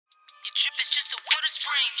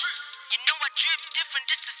drip different,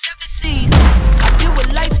 this is 7 C's. I deal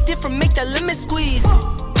with life different, make that lemon squeeze.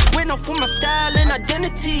 We're known for my style and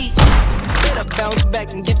identity. Better bounce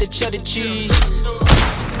back and get the cheddar cheese.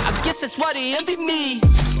 I guess that's why they envy me.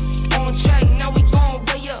 On track, now we going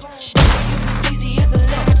way up. As easy as a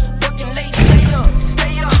look. Working late, stay up,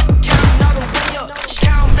 stay up. Counting all the way up.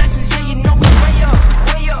 Count blessings, yeah, you know we way up,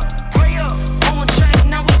 way up, way up. On track,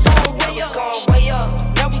 now we going way up, way up.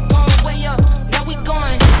 Now we going way up, now we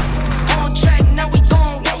going. On track, now we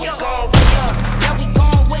going way up, way up. Now we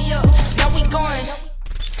going way up, now we going.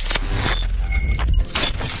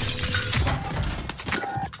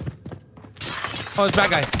 Oh, it's that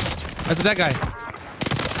guy. That's that guy.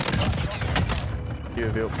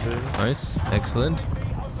 Nice. Excellent.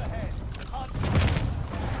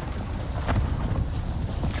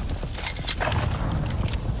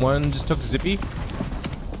 One just took Zippy.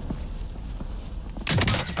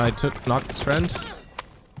 I knocked his friend.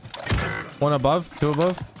 One above, two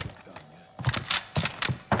above.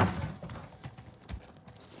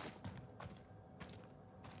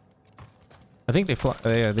 I think they fly.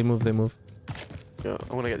 Yeah, they move. Yeah,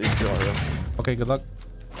 I want to get these two out here. Okay, good luck.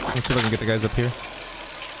 Let's see if I can get the guys up here.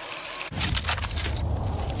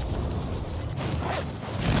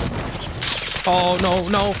 Oh, no.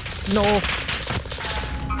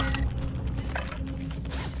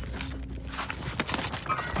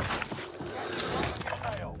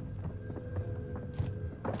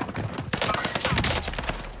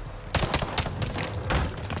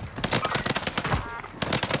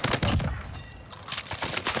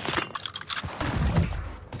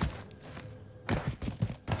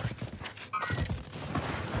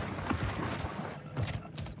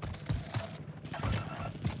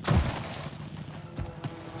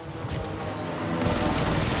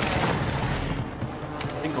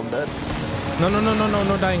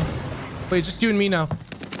 No dying. Wait, just you and me now.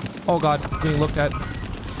 Oh god, being looked at.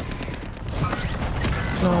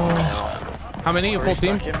 No. How many? A full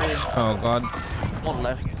team? Oh god. One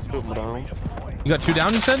left, two of them down. You got two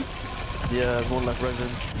down, you said? Yeah, one left resin.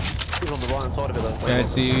 He's on the right hand side of it though. Yeah, I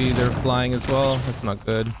see they're flying as well. That's not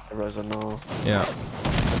good. Resin, no. Yeah.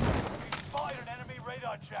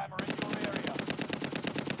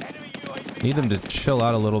 Need them to chill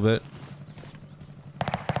out a little bit.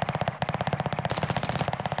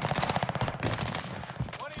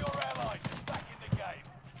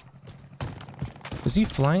 Is he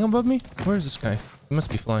flying above me? Where is this guy? He must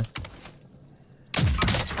be flying.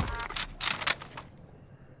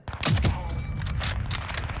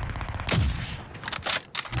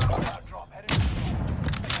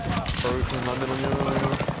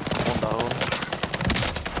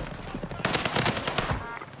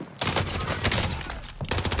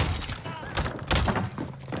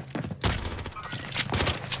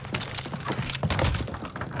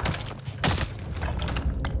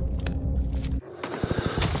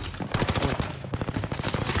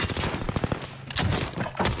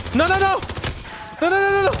 No.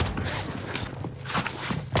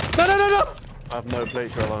 I have no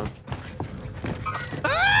plate, Caroline.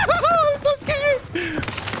 I'm so scared.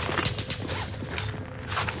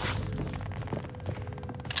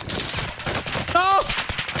 No,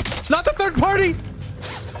 not the third party.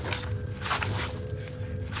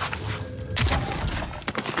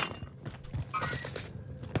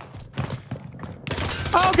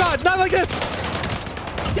 Oh god, not like this.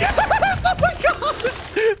 Yes! Oh my god!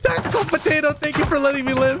 Tactical potato, thank you for letting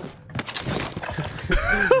me live.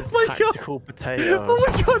 Oh my Tactical god. Potato. Oh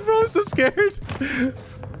my god, bro, I'm so scared.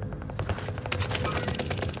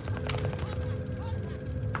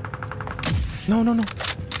 No. On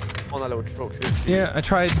that little truck. Yeah, I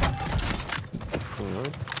tried.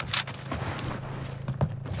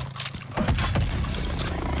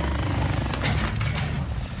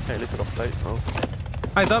 Okay, listen off plates now.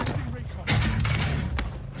 Eyes up.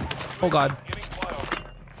 Oh god.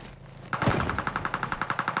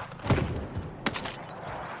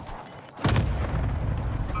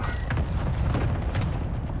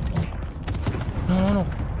 No.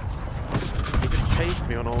 He just chased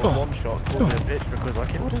me on a one shot, called me a bitch because I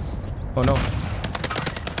killed us. Oh no.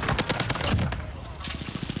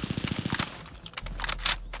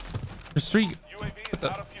 There's three. UAV is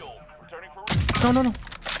out of fuel. Returning for No.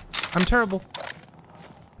 I'm terrible.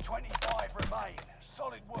 25 remain.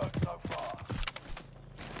 Solid work so far.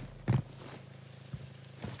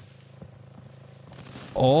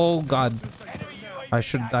 Oh god. I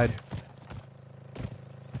should have died.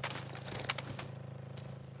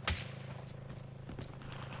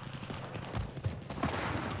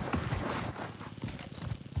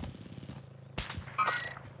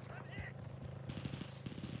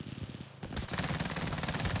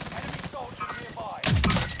 Enemy soldiers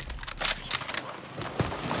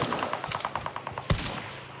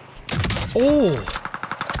Oh.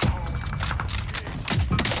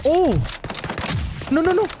 Oh. No,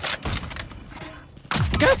 no, no.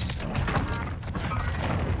 Yes.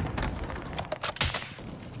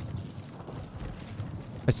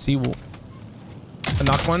 I see. I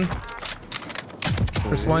knocked one.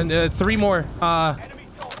 There's one. 3 more.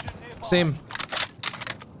 Same.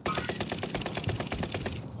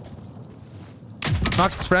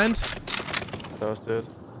 Knocked his friend. Toasted.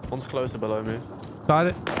 One's closer below me. Got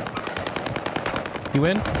it. You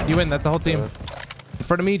win? You win. That's the whole team. In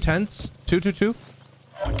front of me, tents. 2, 2, 2.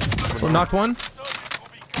 Oh, knocked one.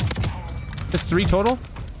 It's 3 total.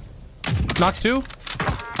 Knocked 2.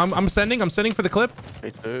 I'm sending. I'm sending for the clip.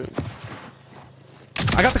 Me too.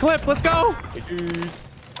 I got the clip. Let's go.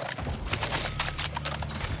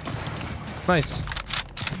 Nice.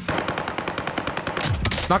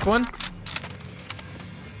 Knocked one.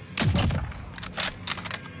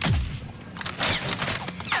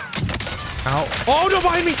 Ow. Oh, no,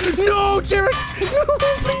 behind me. No, Jared. No,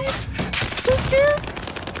 please. So scared.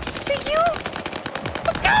 Thank you.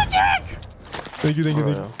 Let's go, Jared. Thank you, thank you,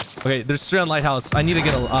 thank you. Okay, there's 3 on Lighthouse. I need to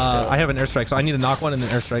get a, I have an airstrike, so I need to knock one and then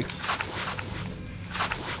airstrike.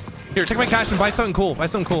 Here, take my cash and buy something cool. Buy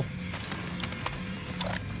something cool.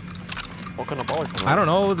 What kind of ball? I don't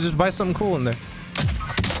know. Just buy something cool in there.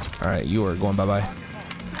 All right, you are going bye-bye.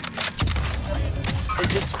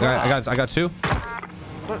 I got 2.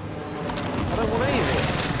 What? I don't want any of it.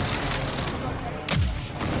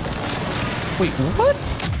 Wait, what?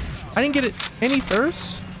 I didn't get it. Any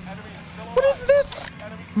thirst? What is this?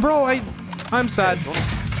 Bro, I'm sad.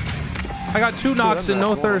 I got 2 knocks and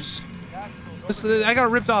no thirst. This, I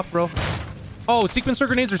got ripped off, bro. Oh, sequencer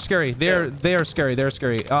grenades are scary. They are scary. They're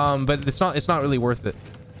scary. But it's not really worth it.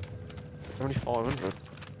 7500.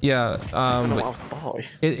 Yeah. But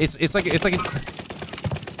it's like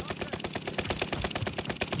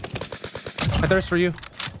I thirst for you.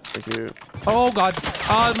 Thank you. Oh god.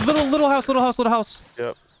 Little house.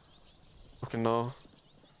 Yep. Fucking no.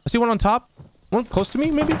 I see one on top. One close to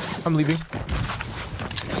me, maybe? I'm leaving.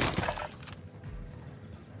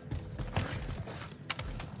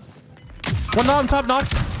 One on top,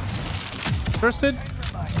 knocked. Thirsted.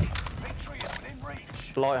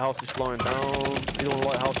 Lighthouse is flying down. The other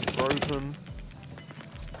lighthouse is broken.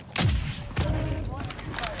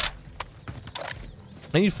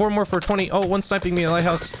 I need 4 more for 20. Oh, one sniping me at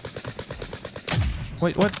Lighthouse.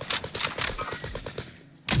 Wait, what?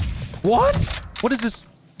 What? What is this?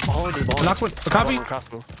 Behind you, behind. Knock one. A copy?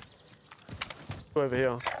 Castle. Go over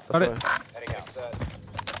here. Got it. Heading out, sir.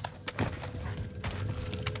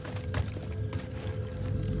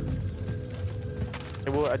 It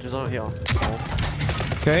will edges out here.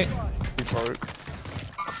 Okay. He broke.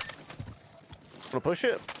 Wanna push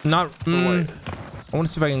it? Not. Wait. I want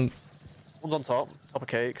to see if I can. One's on top. Top of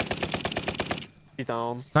cake. He's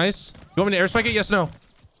down. Nice. You want me to airstrike it? Yes, no.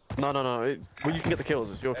 No. Well, you can get the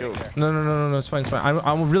kills. It's your kills. No. It's fine. It's fine.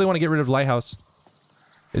 I really want to get rid of Lighthouse.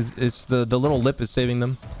 It's the little lip is saving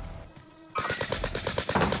them.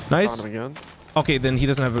 Nice. Found him again. Okay, then he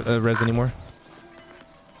doesn't have a res anymore.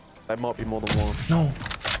 There might be more than one. No.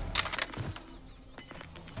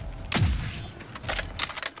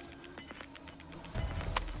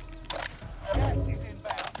 Gas is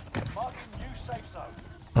inbound. Marking new safe zone.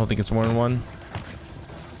 I don't think it's more than one.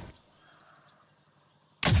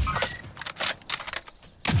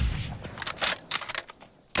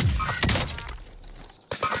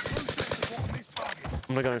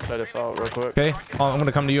 I'm gonna go and clear this out real quick. Okay. I'm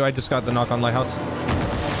gonna come to you. I just got the knock on Lighthouse.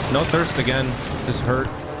 No thirst again. Just hurt.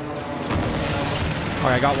 All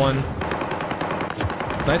right, I got one.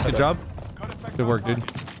 Nice, good job. Good work, dude.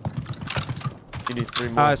 You need 3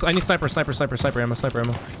 more. I need sniper ammo. There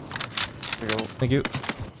you go. Thank you.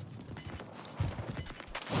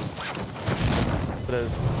 So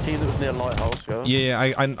there's a team that was near Lighthouse, yeah?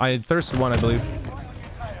 Yeah, I thirsted one, I believe.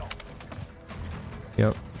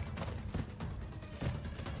 Yep.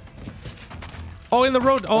 Oh, in the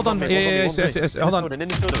road. Hold on. Yeah. Hold on.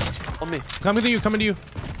 On me. Coming to you.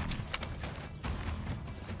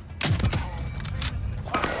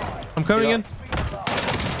 I'm coming in.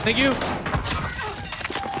 Thank you.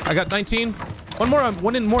 I got 19. One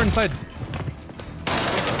more inside.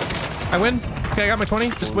 I win. Okay, I got my 20.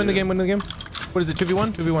 Just win the game. What is it?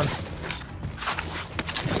 2v1? 2v1.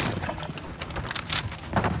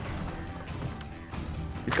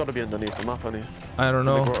 He's got to be underneath the map, hasn't he? I don't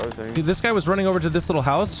know. Dude, this guy was running over to this little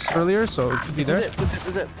house earlier, so it should be there.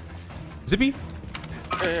 Zip. Zippy?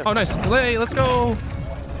 Yeah. Oh, nice. Hey, let's go.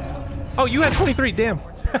 Oh, you had 23. Damn.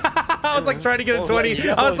 I was like trying to get a 20.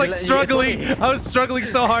 I was like struggling. I was struggling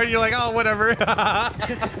so hard. You're like, oh, whatever.